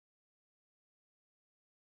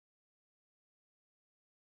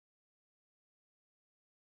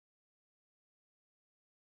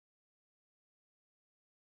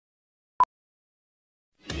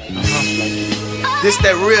This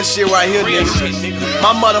that real shit right here, nigga.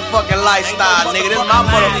 My motherfucking lifestyle, nigga. This my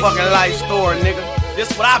motherfucking life story, nigga.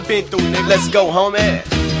 This what I've been through, nigga. Let's go, homie.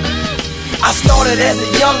 I started as a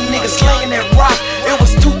young nigga slinging that rock. It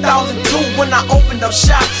was 2002 when I opened up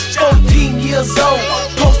shop. 14 years old,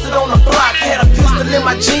 posted on the block. Had a pistol in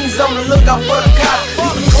my jeans on the lookout for the cops.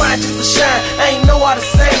 Used to grind just to shine, I ain't know how to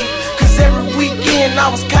save. Cause every weekend I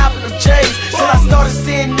was copping them J's. Till I started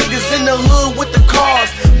seeing niggas in the hood with the cars.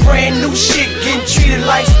 Brand new shit, getting treated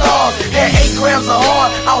like stars. Had 8 grams of hard,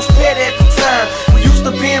 I was fed at the time. Used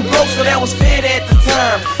to being broke, so that was fed at the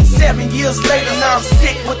time. 7 years later, now I'm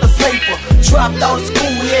sick with the paper. Dropped out of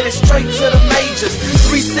school, headed straight to the majors.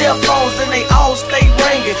 3 cell phones and they all stay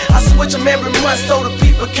ringing. I switch them every month so the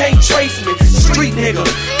people can't trace me. Street nigga,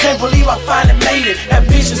 can't believe I finally made it.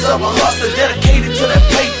 Ambitious of a hustler, dedicated to that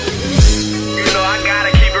paper. You know I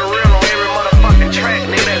gotta keep it real on every motherfucking track,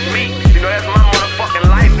 nigga. That's me. You know that's my motherfucking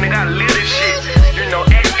life, nigga. I live this shit. You know,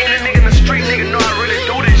 any nigga in the street, nigga, know I really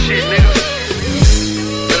do this shit, nigga.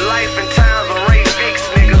 The life and times of Vicks,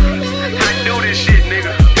 nigga. I do this shit,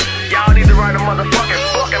 nigga. Y'all need to write a motherfucking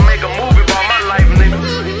book and make a movie about my life, nigga.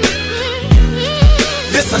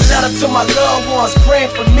 This a letter to my loved ones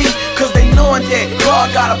praying for me, cause they knowing that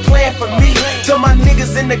God got a plan for me. To my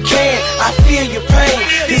niggas in the can, I feel your pain.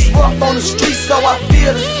 It's rough on the street, so I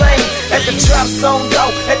feel the same. At the trap zone,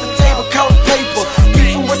 though, at the table counting paper.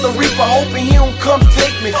 Beefing with the reaper, hoping he don't come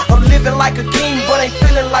take me. I'm living like a king, but ain't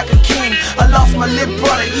feeling like a king. I lost my little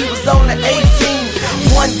brother, he was only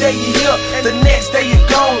 18. One day you here, the next day you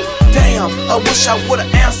gone. Damn, I wish I would've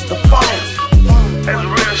answered the phone. That's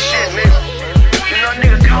real shit, nigga. You know,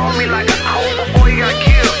 nigga called me like an hour before he got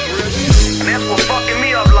killed. And that's what fucking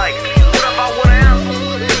me up like. What if I would've answered?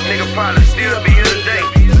 Nigga probably still be here today.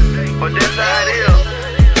 But that's how it is.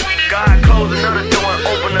 God closed another door and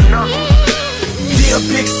opened another. Dear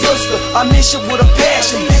big sister, I miss you with a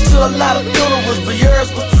passion. Been to a lot of funerals, but yours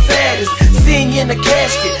was the saddest. Seeing you in the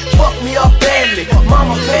casket, fucked me up badly.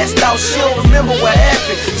 Mama passed out, she don't remember what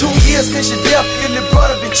happened. 2 years since your death, your little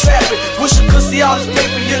brother been trapping. Wish you could see all this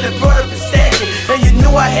paper your little brother been stacking. And you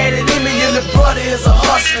knew I had it in me, your little brother is a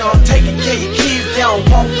hustler. I'm taking care of your kids, they don't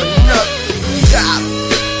want for nothing.